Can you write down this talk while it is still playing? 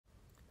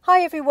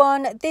Hi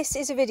everyone, this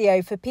is a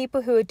video for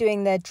people who are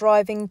doing their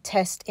driving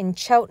test in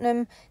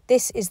Cheltenham.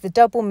 This is the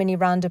double mini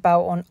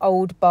roundabout on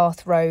Old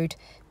Bath Road.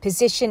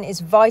 Position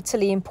is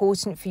vitally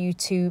important for you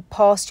to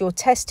pass your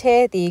test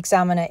here. The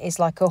examiner is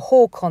like a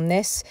hawk on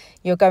this.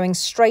 You're going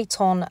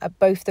straight on at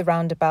both the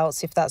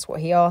roundabouts if that's what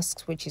he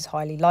asks, which is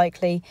highly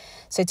likely.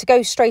 So to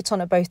go straight on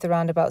at both the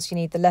roundabouts, you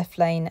need the left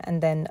lane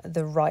and then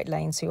the right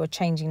lane. So you're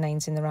changing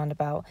lanes in the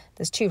roundabout.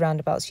 There's two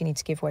roundabouts, you need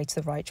to give way to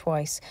the right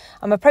twice.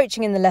 I'm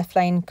approaching in the left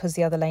lane because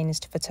the other lane is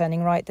for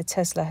turning right. The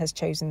Tesla has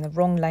chosen the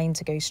wrong lane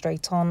to go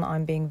straight on.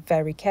 I'm being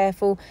very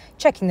careful,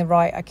 checking the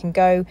right I can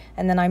go,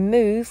 and then I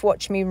move,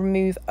 watch me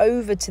move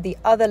over to the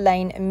other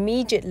lane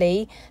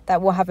immediately.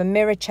 That will have a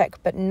mirror check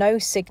but no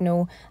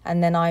signal,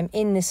 and then I'm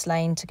in this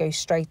lane to go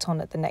straight on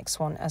at the next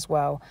one as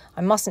well.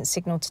 I mustn't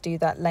signal to do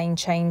that lane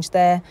change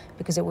there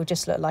because it will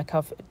just look like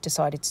I've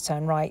decided to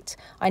turn right.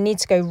 I need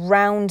to go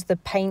round the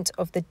paint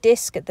of the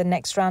disc at the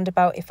next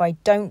roundabout. If I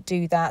don't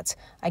do that,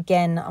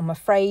 again, I'm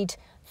afraid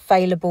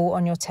failable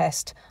on your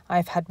test.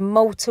 I've had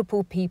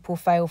multiple people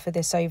fail for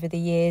this over the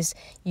years.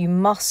 You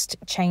must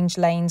change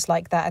lanes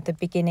like that at the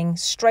beginning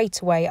straight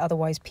away,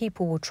 otherwise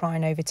people will try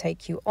and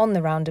overtake you on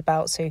the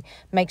roundabout. So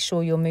make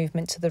sure your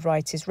movement to the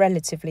right is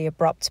relatively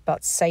abrupt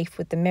but safe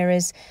with the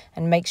mirrors,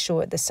 and make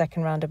sure at the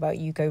second roundabout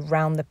you go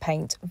round the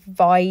paint.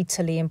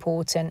 Vitally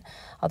important,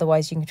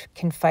 otherwise you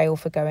can fail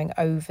for going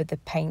over the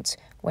paint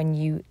when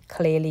you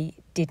clearly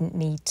didn't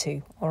need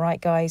to. All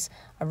right guys,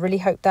 I really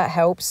hope that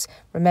helps.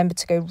 Remember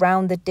to go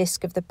round the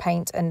disc of the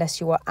paint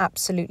unless you are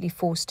absolutely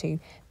forced to,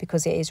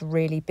 because it is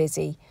really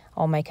busy.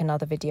 I'll make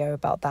another video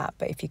about that,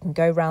 but if you can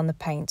go round the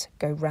paint,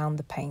 go round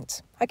the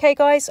paint. Okay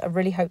guys, I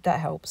really hope that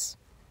helps.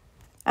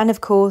 And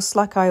of course,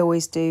 like I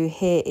always do,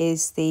 here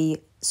is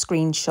the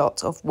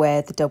screenshot of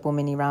where the double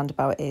mini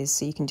roundabout is,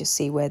 so you can just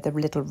see where the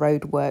little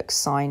roadworks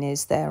sign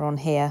is there on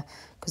here,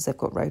 because they've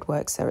got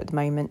roadworks there at the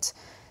moment.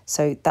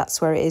 So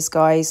that's where it is,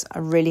 guys. I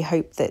really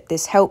hope that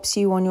this helps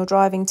you on your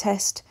driving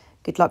test.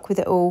 Good luck with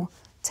it all.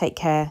 Take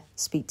care.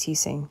 Speak to you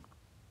soon.